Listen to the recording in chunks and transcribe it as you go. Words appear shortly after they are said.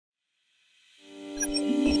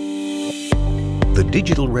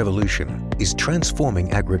digital revolution is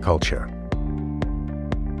transforming agriculture.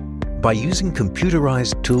 By using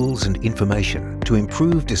computerized tools and information to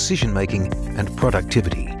improve decision-making and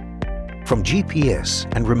productivity, from GPS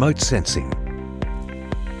and remote sensing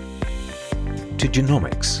to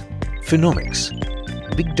genomics, phenomics,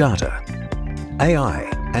 big data, AI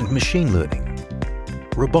and machine learning,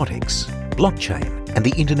 robotics, blockchain and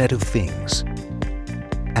the Internet of Things.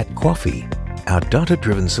 At Coffee, our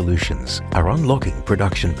data-driven solutions are unlocking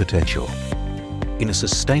production potential in a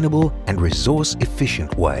sustainable and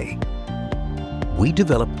resource-efficient way. We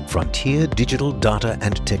develop frontier digital data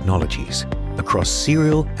and technologies across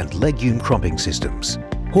cereal and legume cropping systems,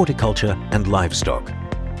 horticulture and livestock,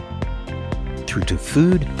 through to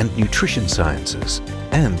food and nutrition sciences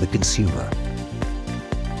and the consumer.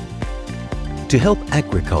 To help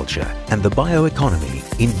agriculture and the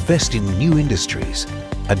bioeconomy invest in new industries,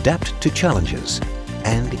 adapt to challenges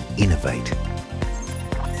and innovate.